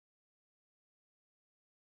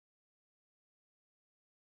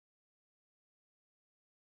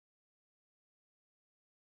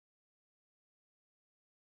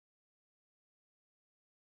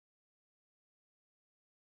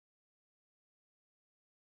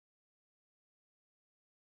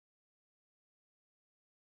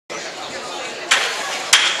Ladies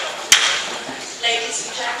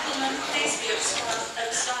and gentlemen, please be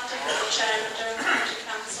upstanding with the Chair of Durham County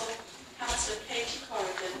Council, Councillor Katie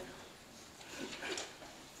Corrigan.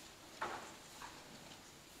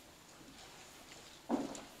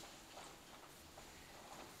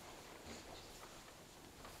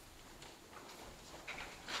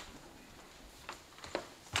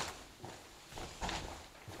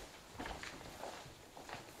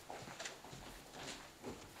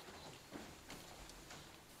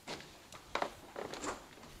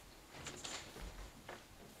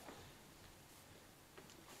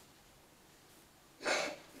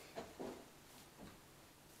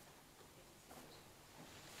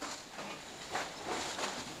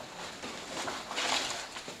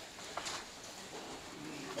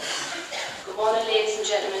 Good morning, ladies and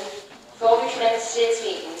gentlemen. Before we commence today's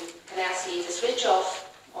meeting, can I ask you to switch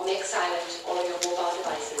off or make silent all of your mobile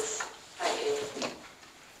devices? Thank you.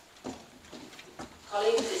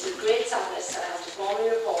 Colleagues, it is with great sadness that I have to formally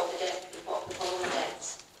report the following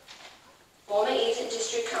deaths. Former Eton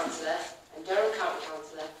District Councillor and Durham County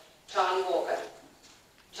Councillor, Charlie Walker.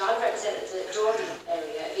 Charlie represented the Durham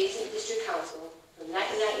area of Eton District Council from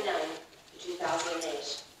 1999 to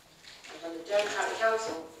 2008. And on the Durham County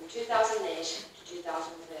Council from 2008 to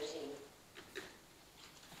 2013.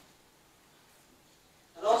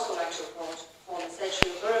 I'd also like to report former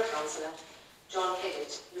Sedgefield Borough Councillor John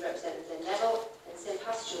Piggott, who represented the Neville and St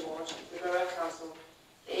Pasture Ward of the Borough Council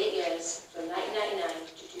for 8 years from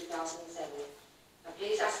 1999 to 2007. And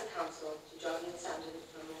please ask the Council to join me in standing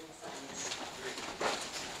for a moment of silence.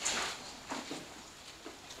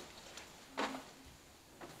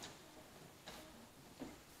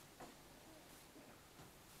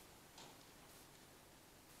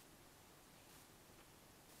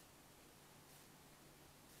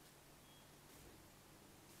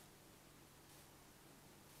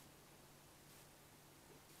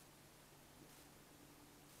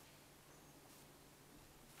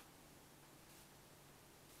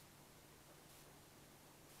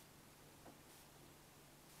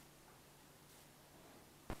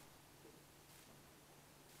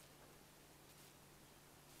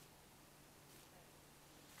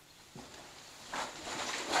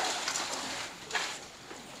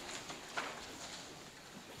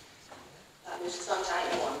 Moves us on to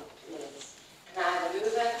item 1, minutes. Can I have a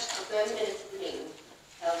mover to confirm the minutes of the meeting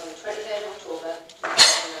held on the 23rd of October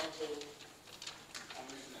 2019? I'll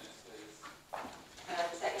move the minutes, please. Can I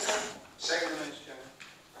have a seconder? Second the minutes, Chair.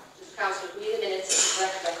 Does the Council agree the minutes of the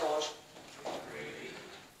correct record? Agree.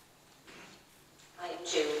 Item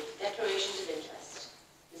 2, declarations of interest.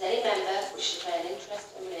 Does any member wish to declare an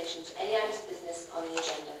interest in relation to any items of business on the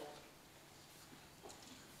agenda?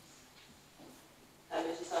 That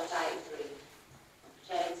moves us on to item 3.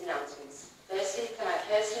 Chairman's announcements. Firstly, can I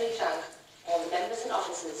personally thank all the members and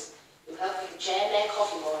officers who helped with the chair and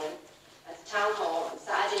coffee morning at the Town Hall on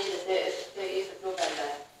Saturday the 30th of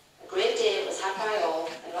November. A great day was had by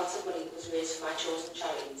all and lots of money was raised for my chosen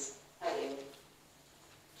charities. Thank you.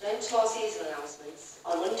 Turning to more seasonal announcements.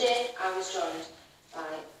 On Monday, I was joined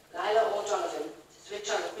by Lila O'Donovan to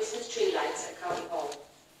switch on the Christmas tree lights at County Hall.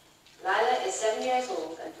 Lila is 7 years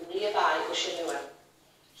old and from nearby Ushanua.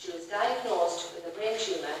 She was diagnosed with a brain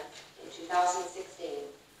tumour in 2016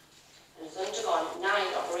 and has undergone 9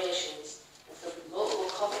 operations and suffered multiple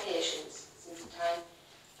complications since the time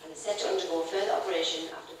and is set to undergo further operation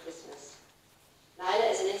after Christmas. Lila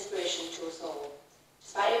is an inspiration to us all.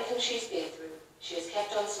 Despite everything she's been through, she has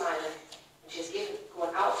kept on smiling and she has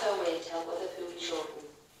gone out of her way to help other poorly children.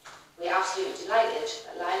 We are absolutely delighted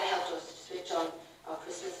that Lila helped us to switch on our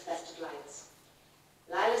Christmas festive lights.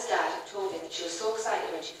 Lila's dad told me that she was so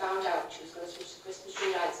excited when she found out she was going to switch the Christmas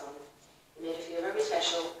tree lights on. It made her feel very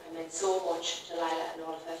special and meant so much to Lila and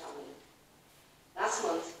all of her family. Last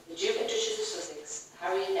month, the Duke and Duchess of Sussex,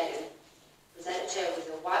 Harry and Meghan, presented her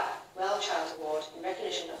with the Well Child Award in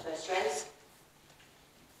recognition of her strength,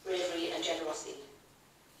 bravery and generosity.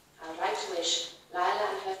 I would like to wish Lila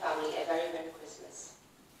and her family a very Merry Christmas.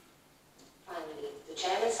 Finally, the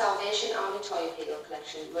Chairman's Salvation Army Toy Appeal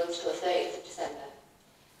collection runs to the 30th of December.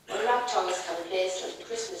 Unwrapped toys can be placed under the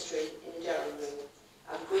Christmas tree in the Durham room.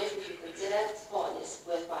 I would be grateful if you consider supporting this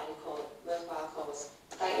worthwhile cause.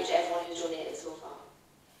 Thank you to everyone who's donated so far.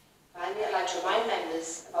 Finally, I'd like to remind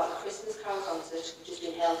members about the Christmas Carol concert which has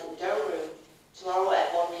been held in the Durham room tomorrow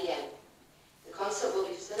at 1 p.m. The concert will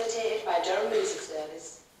be facilitated by Durham Music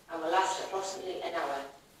Service and will last approximately an hour.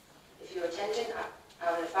 If you're attending,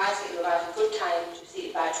 I would advise that you arrive at a good time to be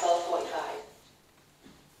seated by 12:45.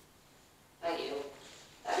 Thank you.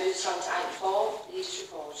 That moves on to item 4, Leaders'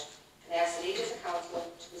 Report. Can I ask the Leader of the Council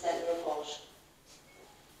to present the report?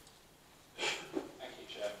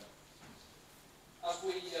 As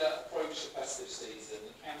we approach the festive season,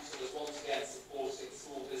 the Council is once again supporting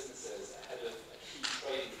small businesses ahead of a key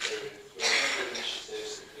trading period through a number of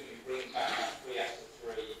initiatives, including Bring Back Our 3 out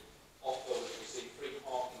of 3 offer, which will see free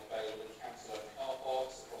parking available in council-owned car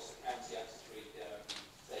parks across the county after 3 p.m.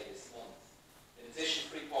 day this month. In addition,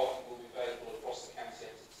 free parking will be available across the county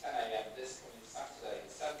after 10 a.m. this coming Saturday, the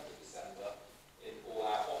 7th of December, in all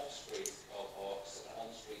our off-street car parks and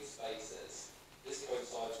on-street spaces. This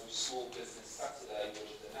coincides with Small Business Saturday,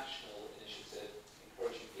 which is a national initiative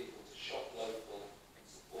encouraging people to shop local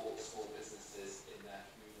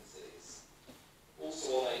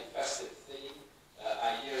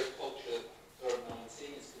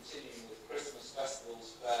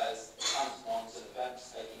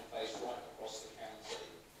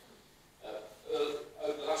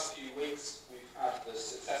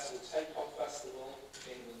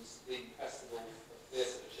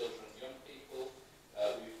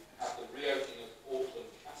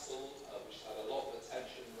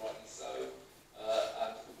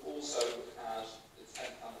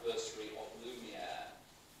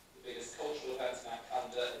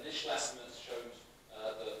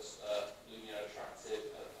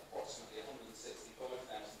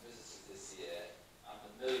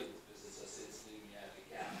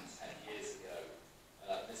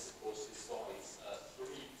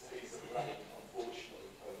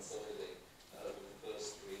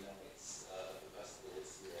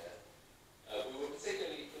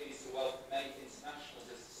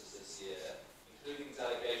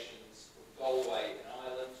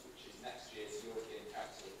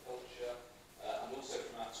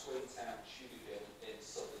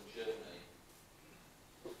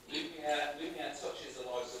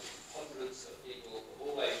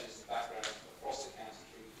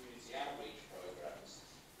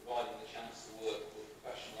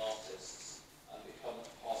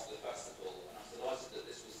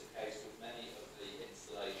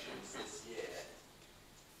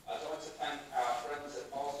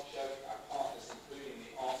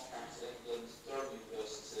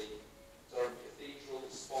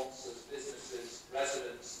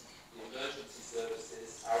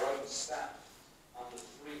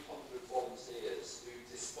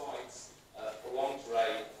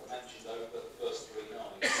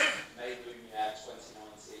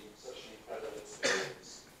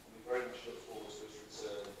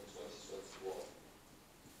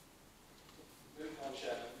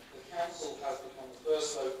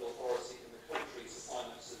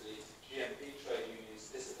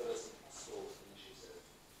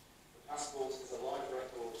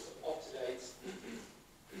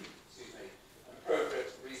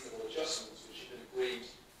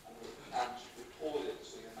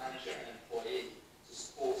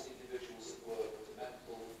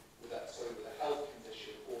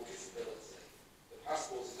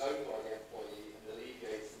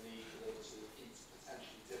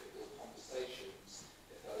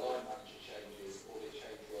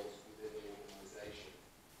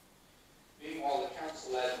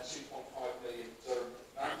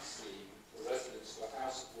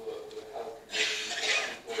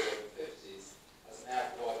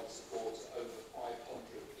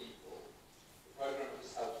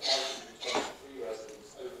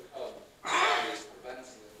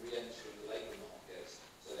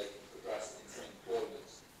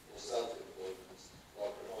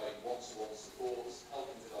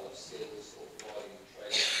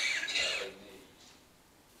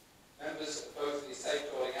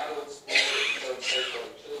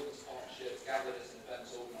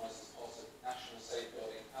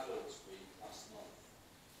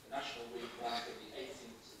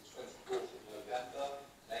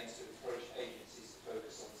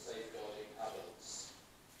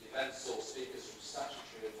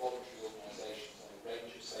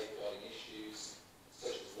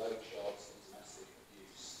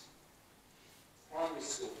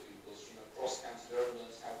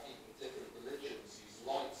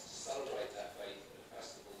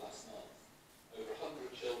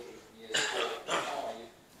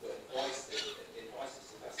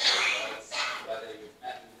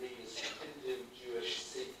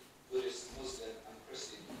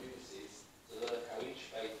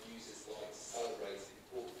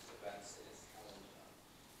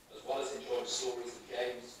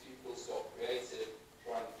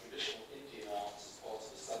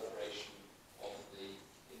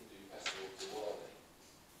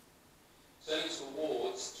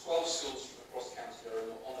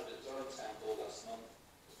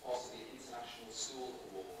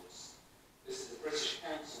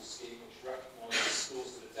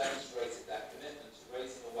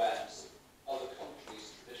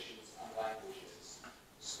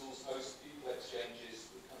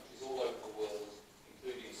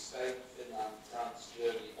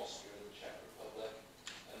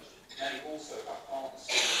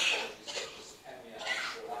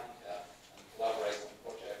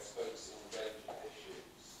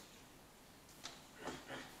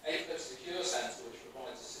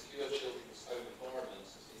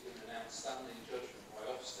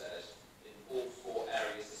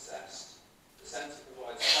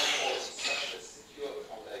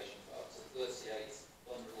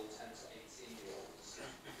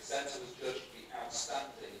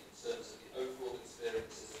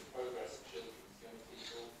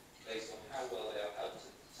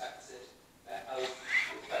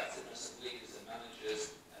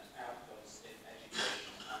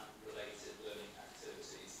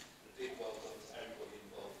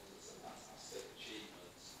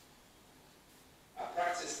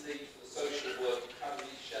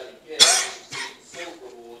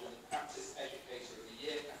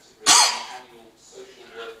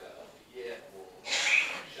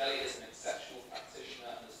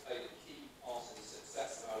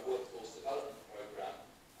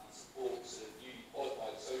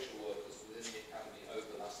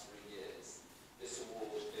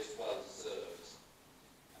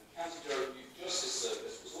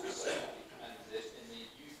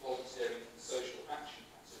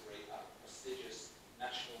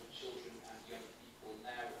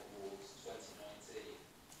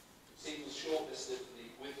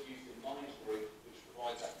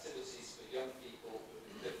activities for young people who have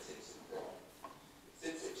been victims of crime.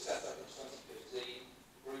 Since it was set up in 2015,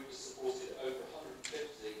 the group has supported over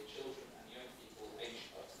 150 children and young people aged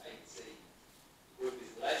up to 18. The group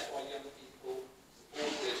is led by young people,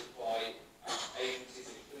 supported by agencies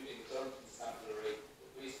including the Durham Constabulary, the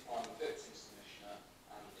Police Crime and Victims Commissioner,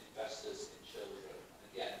 and investors in children. And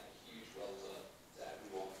again, a huge well done to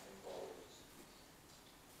everyone involved.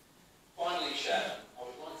 Finally, Chairman, I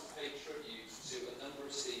would like to pay tribute to a number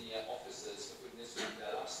of senior officers for putting this on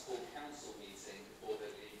their last full council meeting before they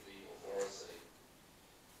leave the authority.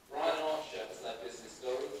 Brian Archer has led Business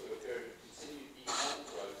Durham through a period of continued economic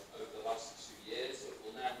growth over the last 2 years, but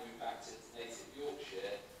will now move back to his native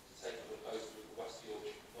Yorkshire to take up a post with the West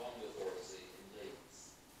Yorkshire Combined Authority in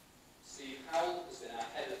Leeds. Steve Howell has been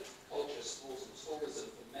our head of culture, sport and tourism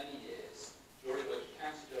for many years, during which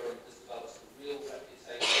County Durham has developed a real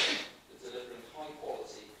reputation for delivering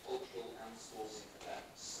high-quality cultural and sporting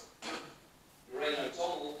events. Lorraine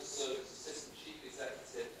O'Donnell has served as Assistant Chief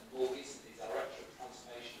Executive and more recently Director of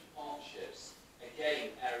Transformation and Partnerships,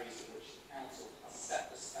 again areas in which the Council has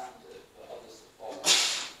set the standard for others to follow.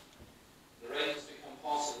 Lorraine has become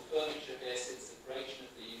part of the furniture here since the creation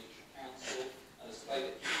of the Unitary Council and has played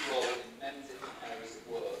a key role in many different areas of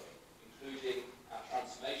work, including our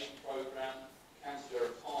transformation programme, County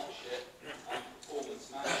Durham Partnership and performance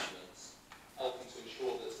management, helping to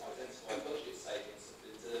ensure that identified budget savings have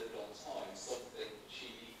been delivered on time, something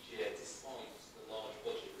achieved each year despite the large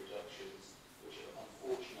budget reductions which have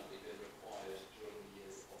unfortunately been required during the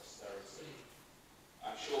years of austerity.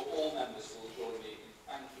 I'm sure all members will join me in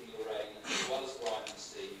thanking Lorraine as well as Brian and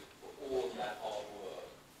Steve for all of their hard work,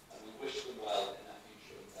 and we wish them well in their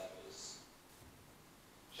future endeavours.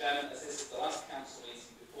 Chairman, as this is the last council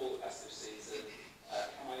meeting before the festive season,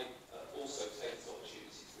 can I also take this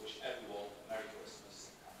opportunity to wish everyone a Merry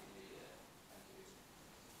Christmas and Happy New Year. Thank you.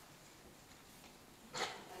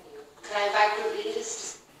 Thank you. Can I invite group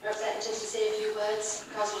leaders, representatives to say a few words?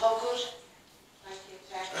 Councillor Hogwood. Thank you,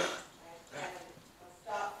 Chair. I'll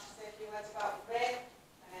start to say a few words about the rain.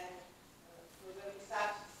 We will be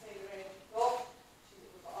sad to see the rain go.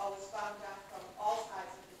 We've always found out from all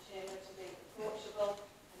sides of the chamber to be approachable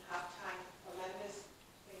and have time for members.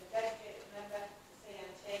 Being a dedicated member to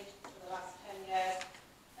CNT for the last 10 years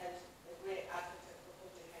and a great advocate for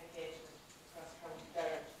public engagement across County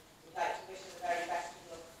Durham. We'd like to wish her the very best of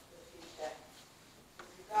luck for the future.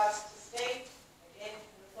 With regards to Steve, again,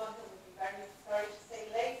 in the London, we'd be very sorry to see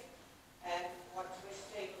leave. We want to wish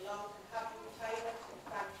Steve a long and happy retirement and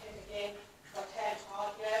thank him again for 10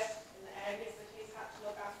 hard years in the areas that he's had to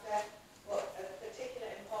look after. But of particular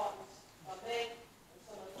importance for me and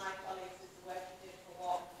some of my colleagues is the work he did for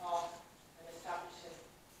Walton Hall and establishing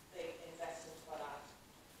the investment for that.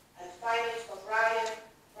 And finally, for Brian,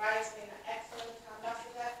 Brian's been an excellent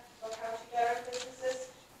ambassador for County Durham businesses.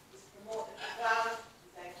 He's promoted the brand,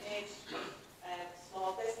 he's engaged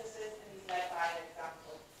small businesses, and he's led by an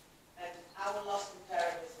example. And our loss in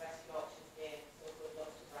Durham is West Yorkshire's gain, so good luck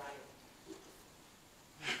to Brian.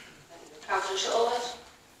 Councillor Shuttleworth.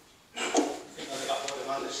 I think on the back of what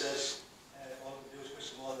Amanda says, all we can do is wish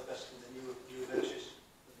them all the best in the new ventures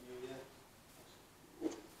for the new year.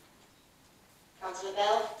 Councillor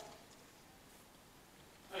Bell.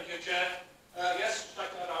 Thank you, Chair. Yes, just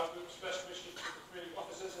like that, our group's best wishes to the three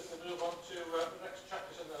officers as they move on to the next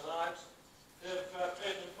chapters in their lives. They've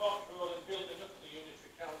played an important role in building up the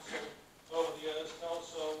Unitary Council over the years, and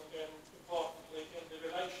also, importantly, in the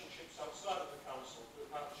relationships outside of the Council, through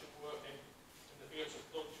partnership working in the fields of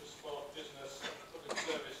culture, sport, business, and public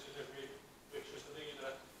service delivery, which, as the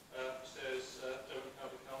leader says, Durham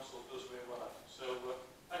County Council does very well at. So,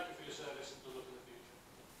 thank you for your service and good luck in the future.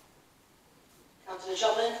 Councillor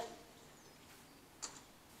Joplin.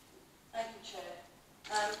 Thank you, Chair.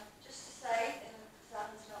 Just to say, because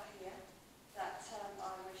Alan's not here, that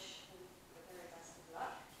I wish him the very best of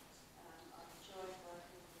luck. I've enjoyed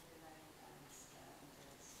working with Elaine and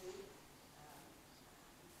Steve.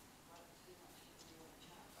 Quite too much to do on the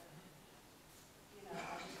chat, but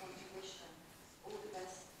I just want to wish them all the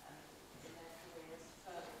best in their careers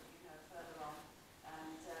further on,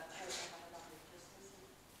 and hope they have a lovely Christmas and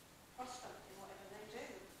prosper in whatever they do.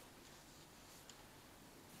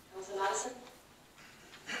 Councillor Madison.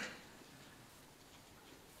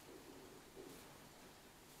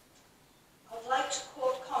 I'd like to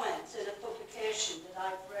quote comments in a publication that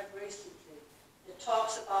I've read recently that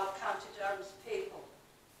talks about County Durham's people,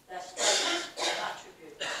 their strengths and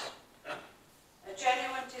attributes. A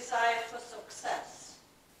genuine desire for success,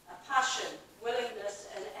 a passion, willingness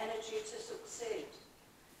and energy to succeed,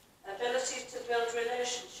 ability to build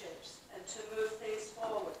relationships and to move things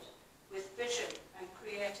forward with vision and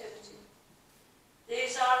creativity. creativity.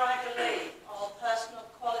 These are, I believe, all personal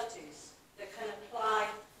qualities that can apply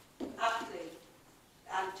aptly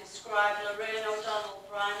and describe Lorraine O'Donnell,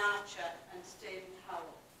 Brian Archer and Stephen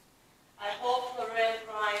Howell. I hope, Lorraine,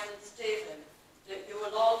 Brian and Stephen, that you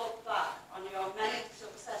will all look back on your many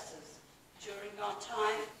successes during your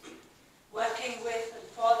time working with and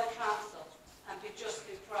for the Council and be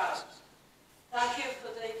justly proud. Thank you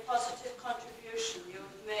for the positive contribution you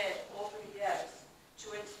have made over the years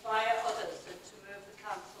to inspire others and to move the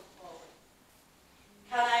Council forward.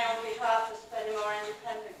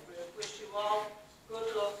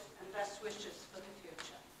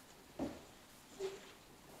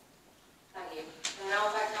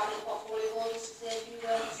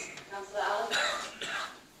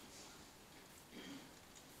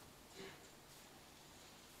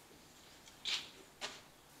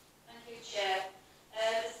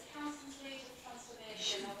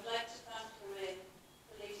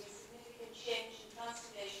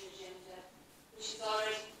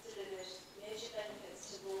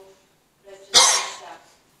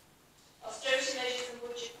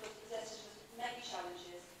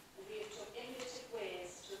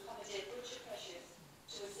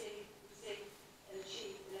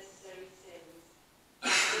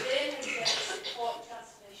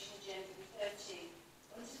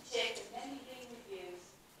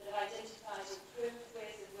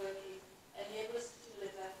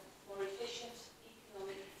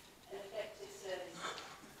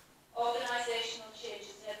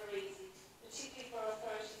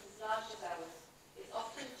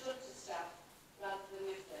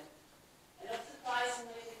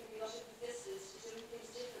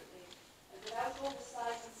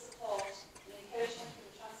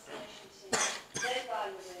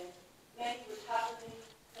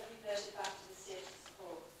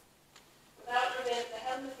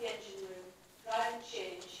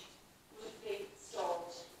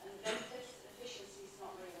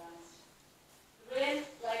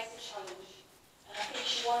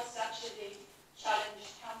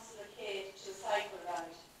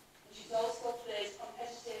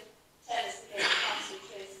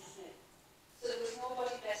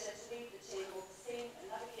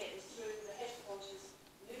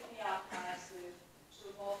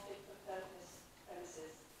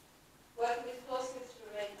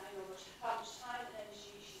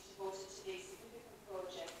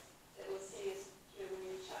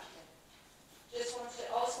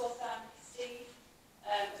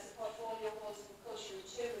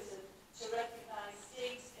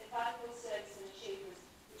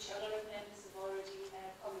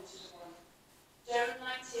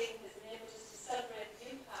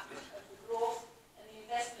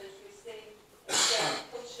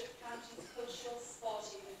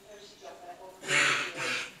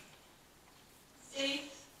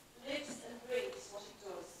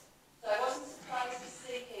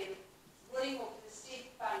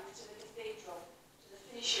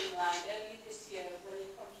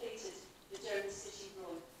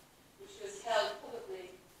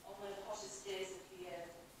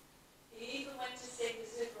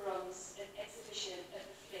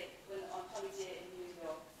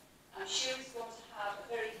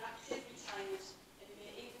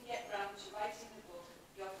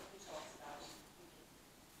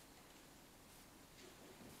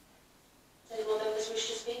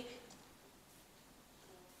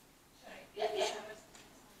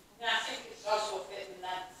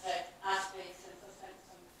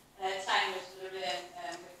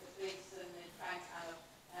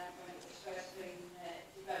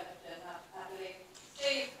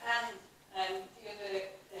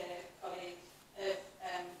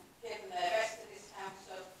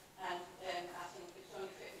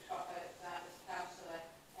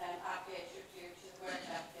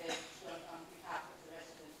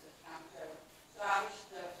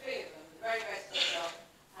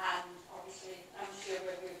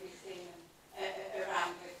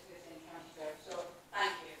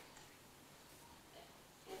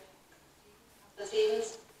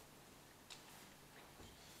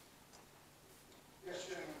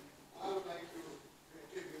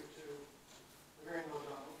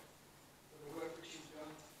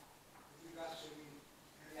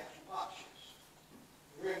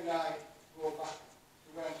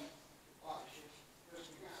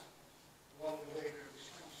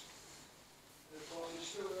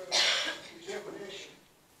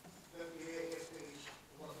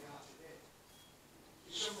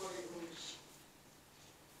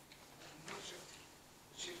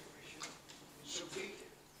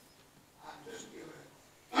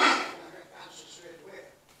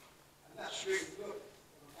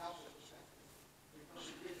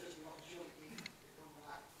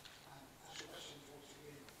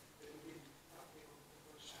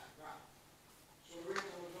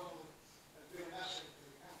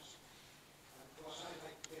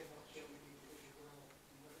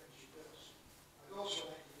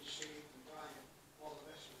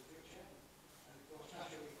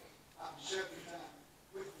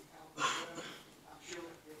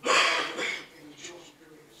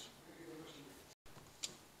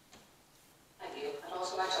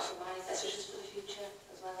 like to offer my best wishes for the future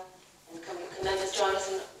as well. And can members join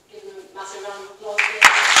us in giving them a massive round of applause, please?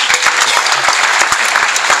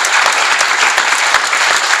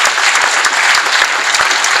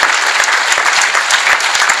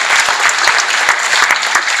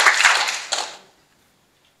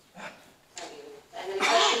 Thank you. Any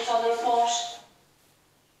questions on the report?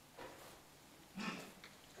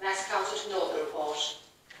 Can I ask Council to note the report?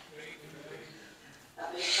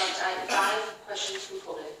 That moves on to item 5, questions from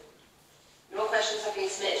public. No questions have been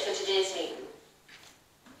submitted for today's meeting.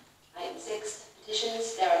 Item 6,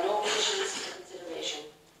 petitions. There are no petitions for consideration.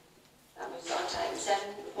 That moves on to item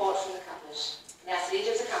 7, report from the Cabinet. Can I ask the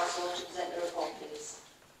Leader of the Council to present the report, please?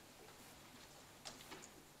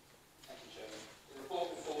 Thank you, Chairman. The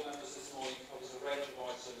report before members this morning covers a range of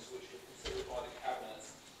items which were considered by the Cabinet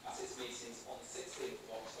at its meetings on the 16th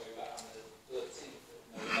of October and the 13th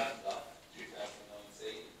of November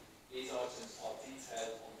 2019. These items are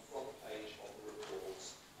detailed on the front page of the report.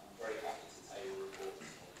 I'm very happy to table the report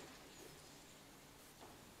this morning.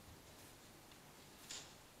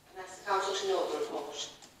 Can I ask the Council to note the report?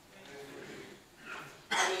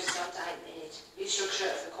 That moves on to item 8, restructure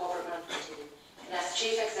of the corporate management team. Can I ask the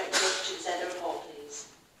Chief Executive to present the report, please?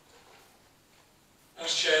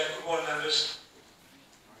 Thanks, Chair. Good morning, members.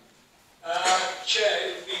 Chair,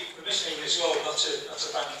 it would be remiss of me as well not to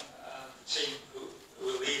thank the team who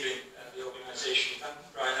are leaving the organisation. Thank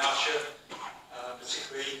Brian Archer,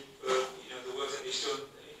 particularly for the work that he's done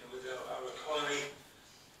with our economy.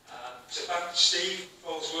 To thank Steve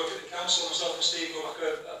for his work at the council. Myself and Steve go back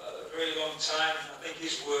a very long time. I think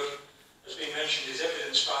his work, as being mentioned, is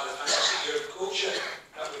evidenced by the fantastic year of culture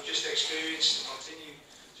that we've just experienced and continue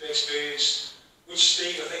to experience. Which,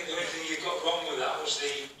 Steve, I think the only thing you got wrong with that was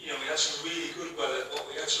we had some really good weather, but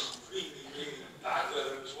we had some really, really bad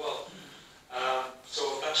weather as well.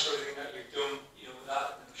 So thanks for everything that you've done, with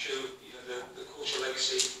that. I'm sure, the cultural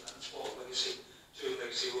legacy and sport legacy, touring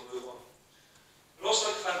legacy will move on. I'd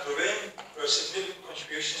also like to thank Lorraine for her significant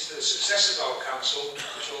contributions to the success of our council,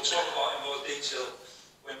 which I'll talk about in more detail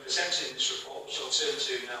when presenting this report, which I'll turn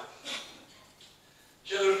to now.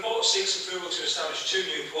 The report seeks approval to establish 2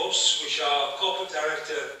 new posts, which are Corporate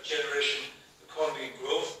Director, Generation, Economy and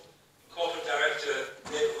Growth, and Corporate Director,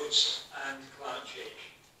 Neighbourhoods and Climate Change.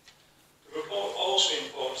 The report also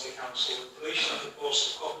informs the Council that deletion of the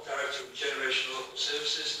posts of Corporate Director of Generation and Local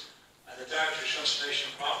Services and the Director of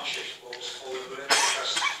Transformation and Partnerships post following the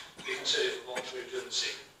request to be considered for voluntary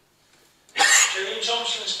redundancy. Jane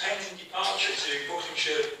Thompson's pending departure to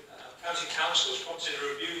Buckinghamshire County Council has prompted a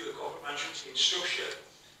review of the corporate management team structure,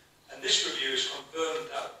 and this review has confirmed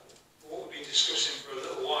that what we've been discussing for a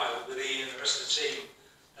little while with Ian and the rest of the team,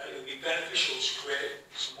 that it would be beneficial to create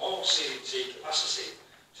small C&T capacity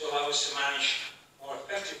to allow us to manage more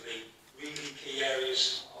effectively really key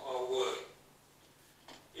areas of our work.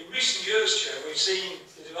 In recent years, Chair, we've seen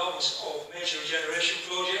the development of major regeneration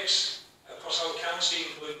projects across our county,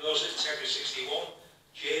 including those at Integrity 61,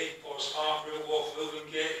 Jade, Forest Park, Riverwalk, Moving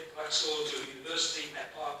Gate, Blackstone, University,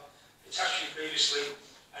 Met Park, Hitachi previously,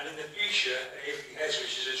 and in the future, Avery Heads,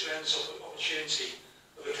 which is a tremendous opportunity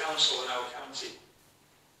for the council and our county.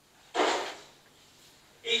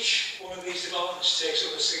 Each one of these developments takes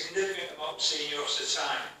up a significant amount of senior officer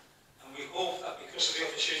time, and we hope that because of the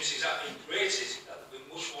opportunities that have been created, that there will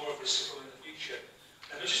be much more of this to come in the future.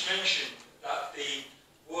 Let me just mention that the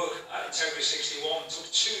work at Integrity 61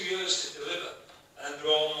 took 2 years to deliver, and there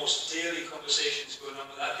are almost daily conversations going on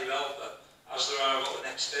with that developer, as there are about the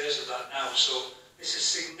next phase of that now. So this is a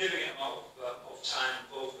significant amount of time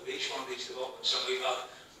involved with each one of these developments, and we've had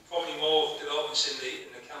probably more developments in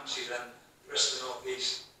the county than the rest of the North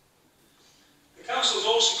East. The council is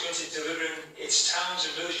also committed to delivering its towns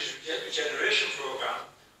and villages regeneration programme,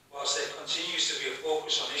 whilst there continues to be a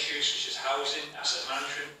focus on issues such as housing, asset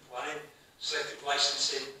management, planning, selective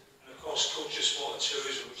licensing, and of course culture, sport and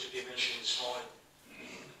tourism, which have been mentioned this morning.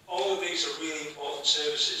 All of these are really important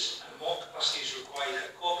services, and more capacity is required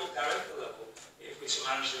at corporate director level if we're to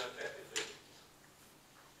manage them effectively.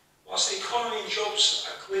 Whilst the economy and jobs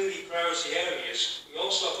are clearly priority areas, we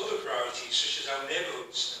also have other priorities such as our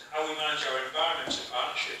neighbourhoods and how we manage our environment and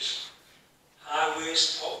partnerships.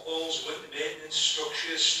 Highways, potholes, winter maintenance,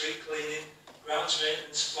 structures, street cleaning, grounds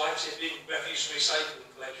maintenance, fly tipping, refuse and recycling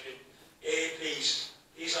collection, AAPs.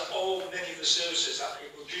 These are all many of the services that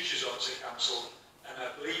people judge us on as a council, and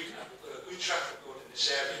I believe we've got a good track record in this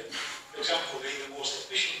area. For example, being the most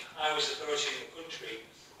efficient highways authority in the country,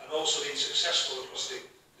 and also being successful across the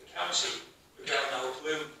county regarding our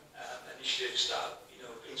Bloom initiatives that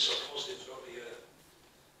have been so positive throughout the year.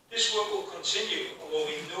 This work will continue, although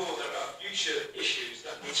we know there are future issues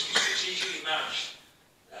that need to be strategically managed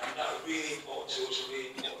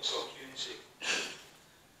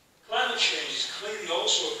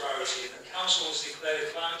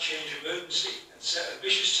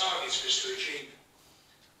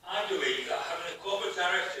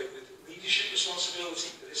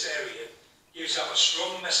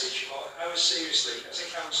message about how seriously, as a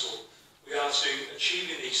council, we are to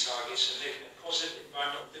achieving these targets and making a positive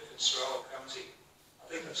environmental difference to our county. I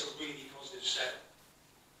think that's a really positive step.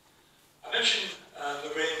 I mentioned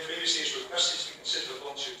Lorraine previously has requested to be considered a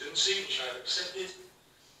voluntary redundancy, which I have accepted.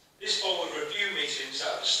 This followed review meetings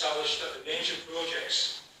that have established that the major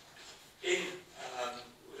projects within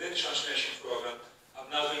the transformation programme have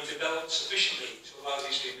now been developed sufficiently to allow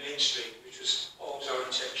these to be mainstream, which was always our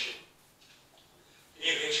intention. The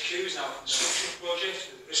new HQ is now a construction project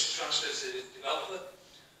with risk transfer to the developer.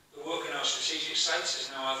 The work in our strategic sites is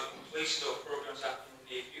now either completed or programmed happening in the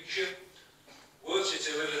near future. Work to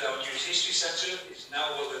deliver our new history centre is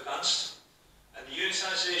now well advanced, and the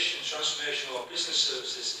unitisation and transformation of our business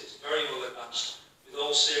services is very well advanced, with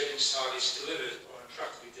all savings targets delivered or on track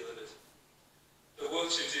to be delivered. The work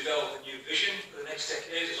to develop a new vision for the next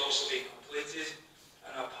decade has also been completed,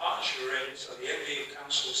 and our partnership arrangements are the envy of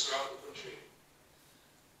councils throughout the country.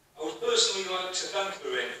 I would personally like to thank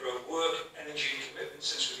Lorraine for her work, energy and commitment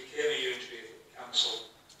since we became a unitary council,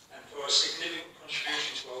 and for her significant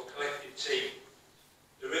contribution to our collective team.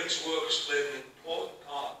 Lorraine's work has played an important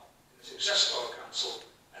part in the success of our council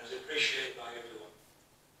and is appreciated by everyone.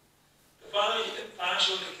 The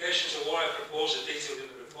financial implications of what I propose are detailed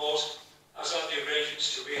in the report, as are the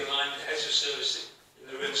arrangements to realign the heads of service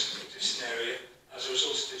in Lorraine's existing area as a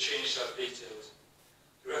result of the changes I've detailed.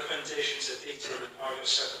 The recommendations are detailed in paragraph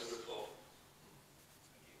 7 of the report.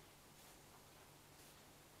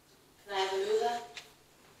 Can I have a mover?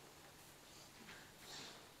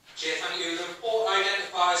 Chair, thank you. The report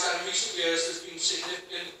identifies that in recent years there's been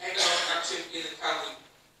significant economic activity in the county,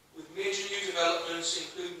 with major new developments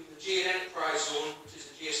including the G and Enterprise Zone, which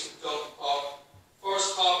is adjacent to Dalton Park,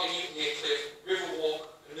 Forest Park in Newton Aycliffe,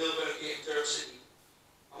 Riverwalk and Millburn Gate in Durham City.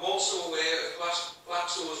 I'm also aware of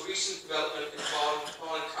Glaxo's recent development in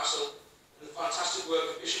Barn Castle and the fantastic work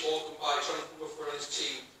of Bishop Auckland by Jonathan Ruffer and his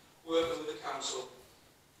team, working with the council.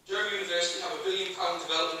 Durham University have a £1 billion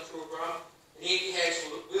development programme, and 80 heads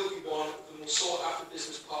will be one of the most sought after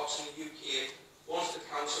business parks in the UK once the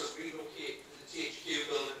council has relocated to the THQ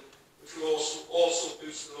building, which will also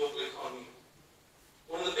boost the local economy.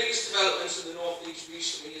 One of the biggest developments in the North East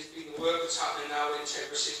recently has been the work that's happening now at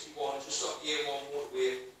Integra 61, just off the A1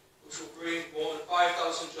 motorway, which will bring more than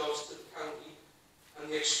 5,000 jobs to the county,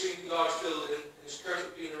 and the extremely large building that is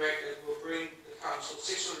currently being erected will bring the council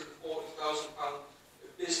 £640,000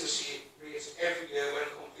 of business rates every year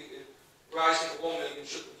when completed, rising to 1 million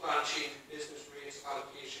should the plan change in business rates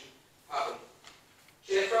allocation happen.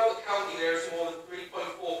 Throughout the county there is more than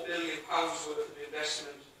 £3.4 billion worth of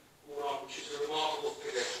investment going on, which is a remarkable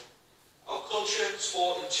figure. Our culture,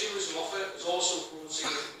 sport and tourism offer has also grown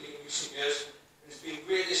significantly in recent years, and it's been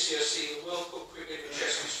great this year seeing the World Cup cricket in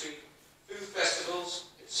Chestnut Street, food festivals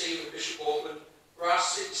at Sea and Bishop Auckland,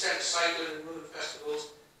 Brass City Centre cycling and running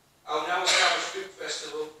festivals, our now established Book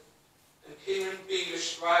Festival, and Kingdom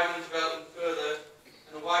Beamish thriving and developing further,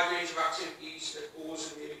 and a wide range of activities at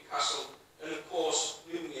Oars and Navy Castle, and of course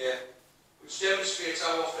Lumiere, which demonstrates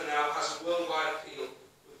our offer now has a worldwide appeal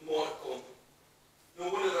with more to come.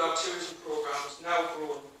 No wonder that our tourism programme has now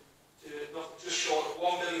grown to not just short of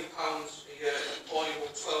 £1 million a year, employing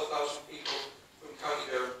over 12,000 people from County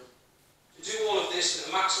Durham. To do all of this and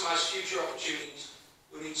to maximise future opportunities,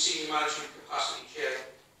 we need senior management capacity, Chair.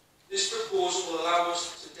 This proposal will allow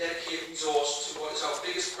us to dedicate resource to what is our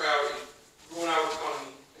biggest priority, growing our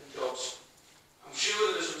economy and jobs. I'm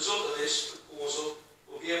sure that as a result of this proposal,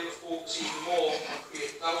 we'll be able to focus even more on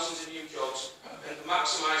creating thousands of new jobs and to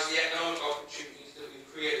maximise the economic opportunities that we've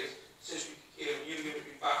created since we became a new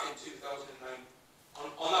unitary back in 2009.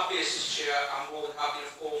 On that basis, Chair, I'm more than happy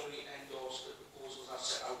to formally endorse the proposals I've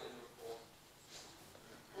set out in the report.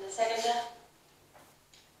 And the seconder?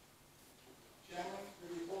 Chairman, the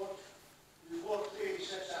report clearly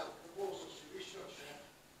sets out proposals to restructure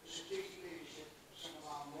the strategic leadership of some of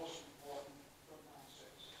our most important frontline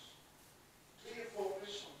services. Clear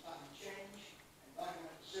focus on climate change,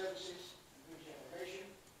 environmental services and regeneration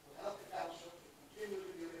will help the Council to continue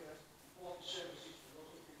to deliver important services to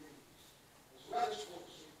local communities, as well as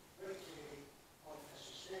focusing very clearly on a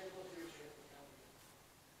sustainable future for the county.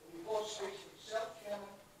 The report speaks for itself, Chairman,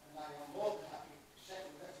 and I am more than happy to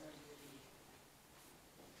second the recommendation.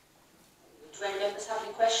 Do any members have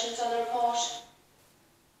any questions on the report?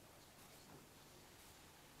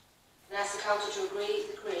 Can I ask the Council to agree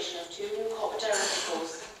the creation of 2 new corporate director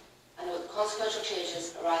posts and note the consequential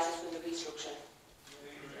changes arising from the restructure?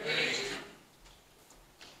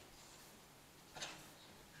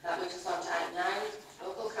 That moves us on to item 9,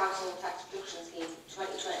 Local Council Tax Reduction Scheme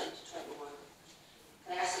 2020 to 21.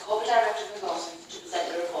 Can I ask the Corporate Director of Enforcement to present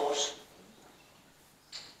the report?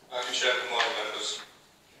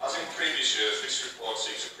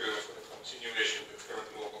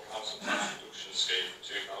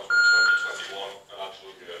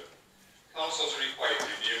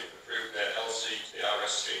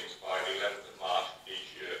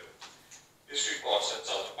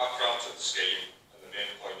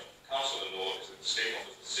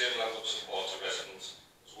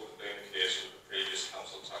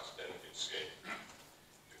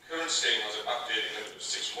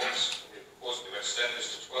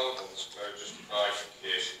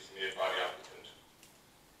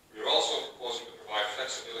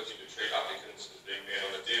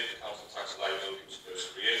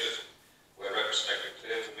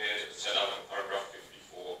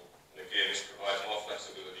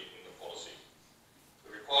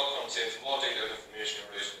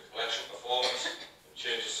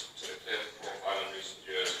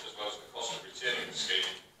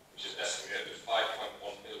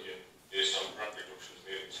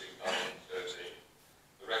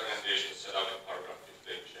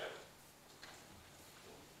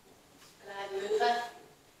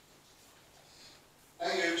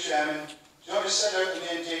 Chairman. John has set out the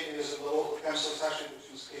main details of the local council tax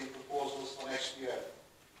reduction scheme proposals for next year,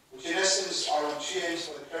 which in essence are unchanged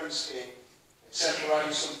for the current scheme, except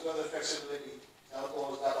providing some further flexibility to help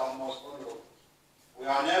those that are most vulnerable. We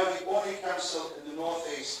are now the only council in the North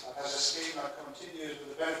East that has a scheme that continues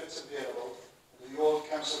with the benefits available under the old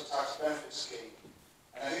council tax benefit scheme.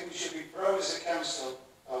 And I think we should be proud as a council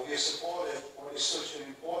that we have supported what is such an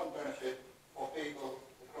important benefit for people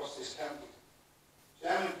across this county.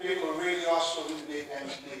 Chairman, people really are struggling to make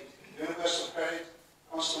ends meet. Universal credit,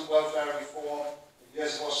 constant welfare reform, and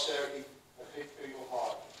years of austerity have hit people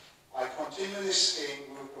hard. By continuing this scheme,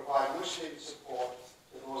 we will provide much needed support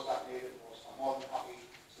to those that need it most. I'm more than happy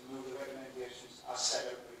to move the recommendations as set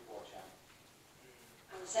out in the report, Chairman.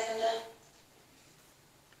 And the seconder.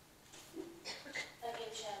 Thank you,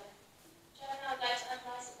 Chairman. Chairman, I would like to add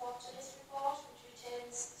my support to this report, which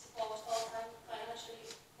retains support for all financially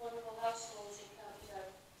vulnerable households in County Durham,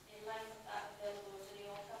 in line with that available under the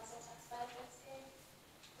old council tax benefit scheme.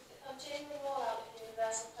 With the continuing rollout of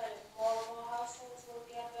universal credit, more and more households will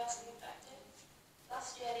be adversely affected.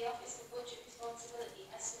 Last year, the Office of Budget Responsibility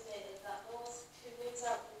estimated that those who lose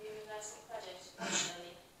out from universal credit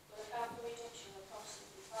nationally will account for a reduction of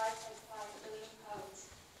approximately £5.5 billion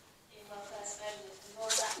in welfare spending, and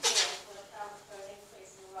those that fail will account for an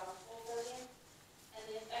increase of around £4 billion. And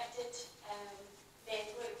the affected main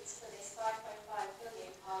groups for this £5.5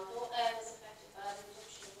 billion are low earners affected by the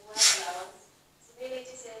reduction of the work allowance, severely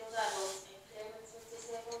disabled adults, and claimants with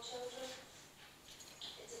disabled children.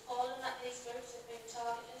 It's appalling that these groups have been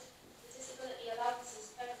targeted. The disability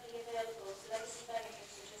allowances currently available for legacy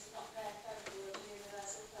benefits are just not there currently with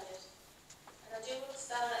universal credit. And I do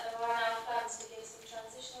understand that there are now plans to give some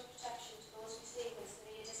transitional protection to those receiving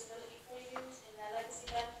severe disability premiums in their legacy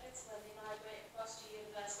benefits when they migrate across to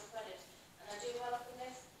universal credit. And I do welcome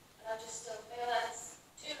this, but I just still feel that it's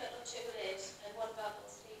too little too late, and what about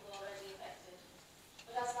those people already affected?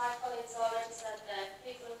 But as my colleagues already said there,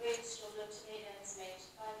 people are really struggling to meet ends meet.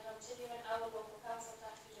 By continuing our local council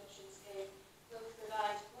tax reduction scheme, will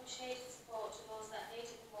provide much needed support to those that need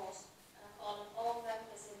it the most, and I call on all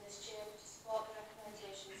members in this chamber to support the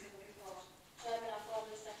recommendations in the report. Chairman, I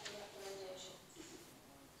formally second the recommendations.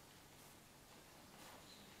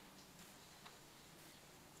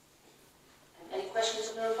 Any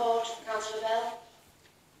questions on the report? Councillor Bell?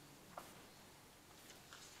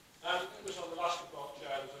 It was on the last report,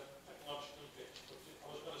 Chair, there's a technological glitch, but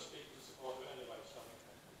I was going to speak in support of it anyway, so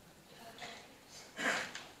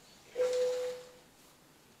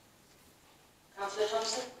Councillor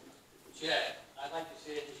Thompson? Chair, I'd like to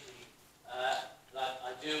say initially that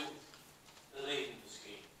I do believe in the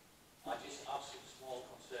scheme. I just have some small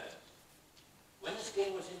concerns. When the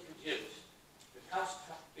scheme was introduced, the council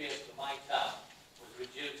tax base for my town was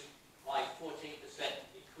reduced by 14%,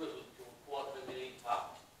 equivalent to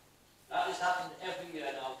 £250,000. That has happened every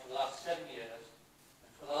year now for the last 7 years,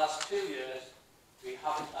 and for the last 2 years, we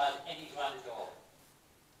haven't had any grant at all.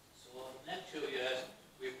 So in them 2 years,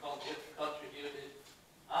 we've contributed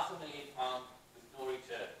 £500,000 with no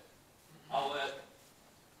return. Our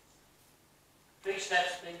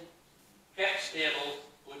pre-step's been kept stable,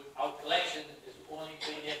 but our collection has only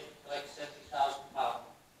been able to collect £70,000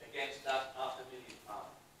 against that £500,000.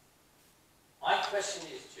 My question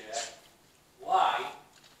is, Chair, why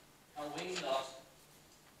can we not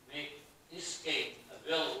make this scheme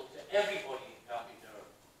available to everybody in County Durham?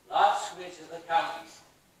 Large swathes of the counties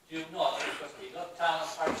do not, because they've got town and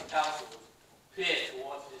parish councils pay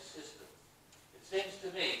towards this system. It seems to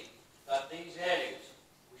me that these areas,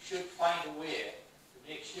 we should find a way to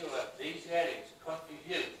make sure that these areas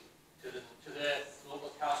contribute to the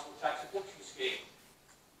local council tax reduction scheme.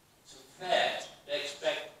 It's unfair to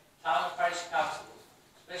expect town and parish councils,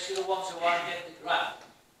 especially the ones who want to get the grant,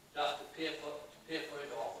 to have to pay for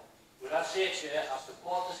it all. Would I say, Chair, I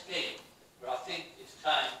support the scheme, but I think it's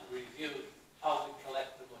time to review how we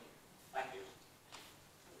collect the money. Thank you.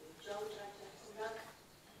 John, would you like to come back?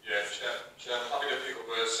 Yeah, Chair, I'm happy to pick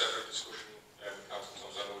up a separate discussion with Councillor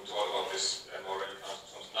Thompson. I know we talked about this already,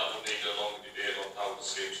 Councillor Thompson. That would need a long debate on how the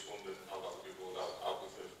scheme's funded and how that would be rolled out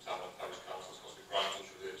with the town and parish councils, because the grant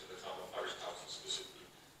does relate to the town and parish councils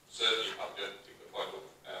specifically. Certainly, I'm happy to pick the point up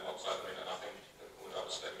outside the meeting, and I think coming out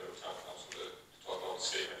of respect of the town council to talk about the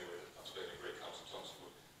scheme anyway. That's been a great, Councillor Thompson,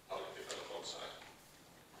 but how do we pick that up outside?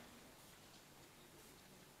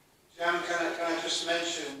 Chairman, can I just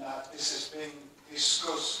mention that this has been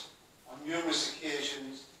discussed on numerous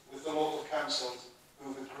occasions with the local councils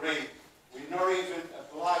who've agreed. We're not even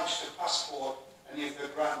obliged to passport any of the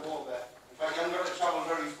grant over. In fact, I'm going to travel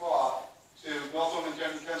very far to Northumberland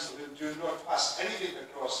County Council who do not pass anything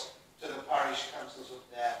across to the parish councils up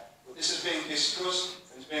there. but this has been discussed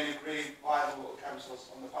and has been agreed by the local councils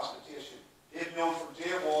on the facilitation. They've known from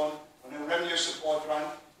day one, when the revenue support grant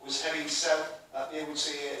was heading south, that they would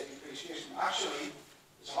see a depreciation. Actually,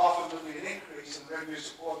 there's a £500,000 increase in revenue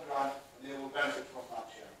support grant, and they will benefit from that,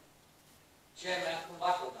 Chair. Chairman, I'll come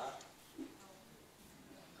back on that.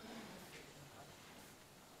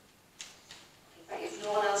 Thank you. If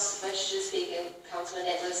no one else wishes to speak, Councillor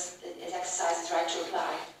Nicholas is exercised his right to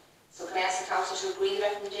reply. So can I ask the Council to agree the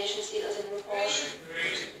recommendations detailed in the report?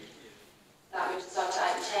 That moves us on to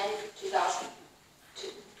item 10,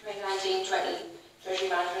 2019-20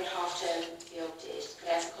 Treasury Management Half-Term Year Update.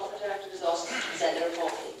 Can I ask the Corporate Director of Resources to present the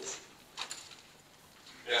report, please?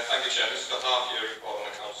 Yeah, thank you, Chair. This is the half-year report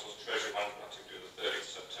on the Council's Treasury Management activity of the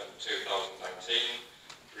 30th of September 2019.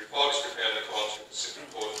 The report is prepared in accordance with the City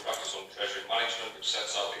Code of Practice on Treasury Management, which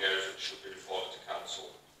sets out the areas which should be reported to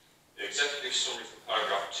Council. The executive summary from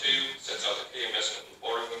paragraph 2 sets out the key investment and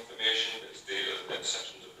borrowing information that is detailed in the next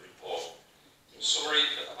sections of the report. In summary,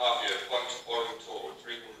 at the half-year point, borrowing totaled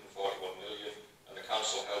 341 million, and the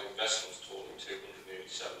Council held investments totaling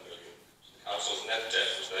 287 million. So the Council's net debt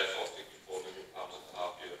was therefore £54 million at the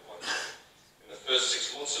half-year point. In the first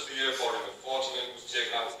 6 months of the year, borrowing of 40 million was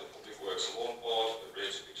taken out of the Public Works Loan Board at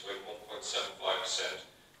rates between 1.75%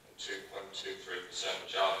 and 2.23%,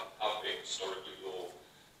 which have been historically low.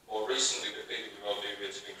 More recently, the PWLD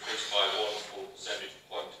rates have increased by 1 full percentage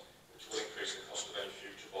point, which will increase the cost of any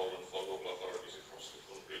future borrowing for local authorities across the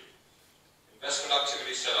country. Investment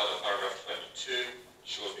activity set out in paragraph 22,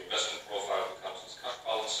 which shows the investment profile of the Council's cash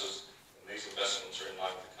balances, and these investments are in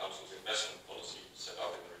line with the Council's investment policy set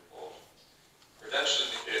out in the report.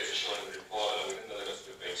 Prudential indicators are shown in the report and within the limits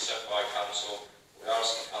that have been set by Council. We are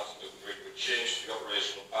asking Council to agree to a change to the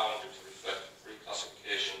operational boundary to reflect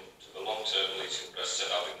reclassification to the long-term leasing rest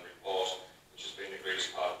set out in the report, which has been agreed as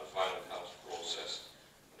part of the final Council process.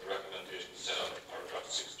 And the recommendation is set out in paragraph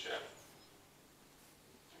 6, Chair.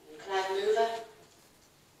 Can I have a mover?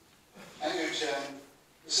 Thank you, Chairman.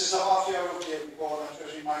 This is a half-year update report on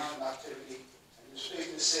Treasury Management activity, and it's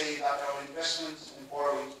pleased to see that our investments and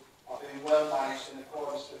borrowings are being well managed in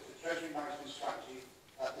accordance with the Treasury Management strategy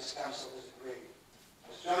that this Council has agreed.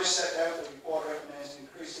 As John has set out, the report recommends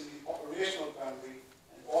increasing the operational boundary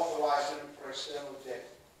and authorising them for external debt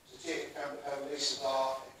to take account of how leases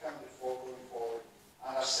are accounted for going forward,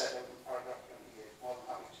 and as set out in paragraph 28. More than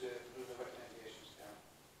happy to move the recommendations down.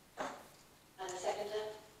 And the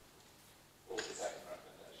seconder? All the second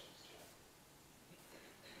recommendations, Chair.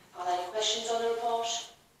 Are there any questions on the report?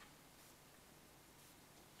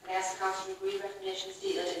 Can I ask the Council to agree the recommendations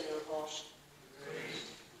detailed in the report?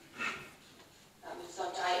 That moves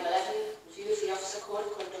on to item 11, review of the Officer Code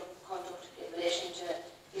of Conduct in relation to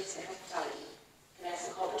gifts and hospitality. Can I ask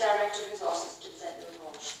the Corporate Director of Resources to present the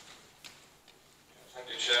report? Thank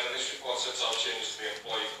you, Chairman. This report sets out changes to the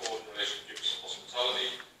employee code in relation to gifts and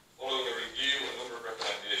hospitality. Following a review, a number of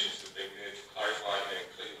recommendations have been made to clarify and make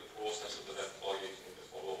clear the processes that employees need to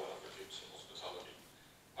follow when offered gifts and hospitality.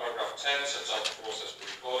 Paragraph 10 sets out the process for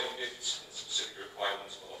recording gifts and specific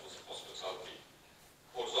requirements for offers of hospitality.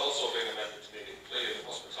 The code has also been amended to make it clear that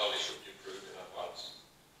hospitality should be approved in advance.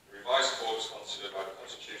 The revised code was considered by the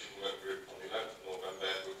Constitution Working Group on the 11th of November,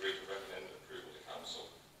 who agreed to recommend approval to Council.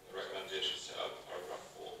 And the recommendation is set out in paragraph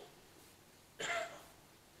 4.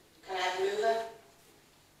 Can I have a mover?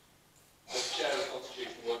 As Chair of the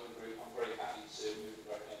Constitution Working Group, I'm very happy to move the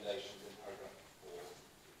recommendations in paragraph 4.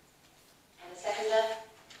 And the seconder?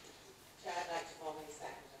 Chair, I'd like to formally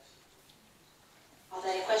second it. Are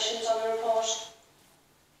there any questions on the report?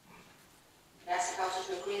 Can I ask the Council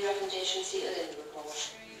to agree the recommendations detailed in the report?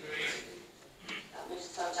 That moves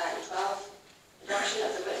us on to item 12, adoption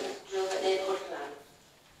of the written Durham neighbourhood plan.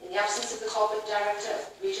 In the absence of the Corporate Director of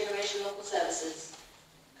Regeneration Local Services,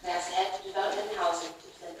 can I ask the Head of Development and Housing to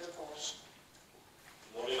present the report?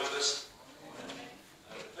 Good morning, members.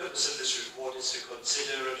 The purpose of this report is to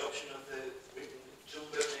consider adoption of the written Durham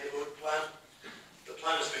neighbourhood plan. The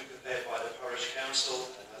plan has been prepared by the Parish Council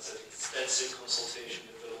and has an extensive consultation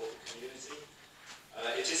with the local community.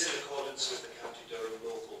 It is in accordance with the County Durham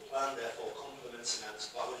local plan, therefore complements and adds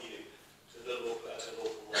value to the local at a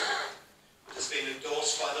local level. It has been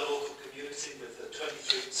endorsed by the local community with a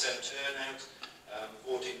 23% turnout,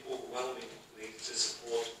 voting overwhelmingly to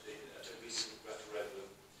support at a recent referendum.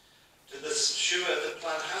 To ensure the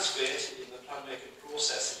plan has weight in the plan-making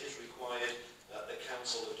process, it is required that the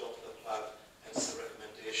Council adopt the plan, hence the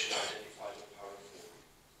recommendation identified in paragraph 4.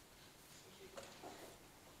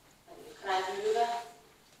 Thank you. Can I have a mover?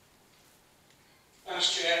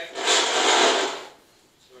 Thanks, Chair.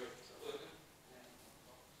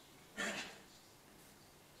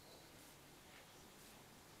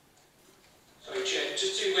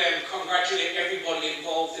 just to congratulate everybody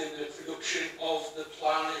involved in the production of the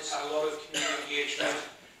plan. It's had a lot of community engagement,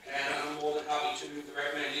 and I'm more than happy to move the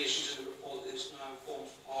recommendations in the report that this now forms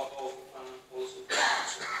part of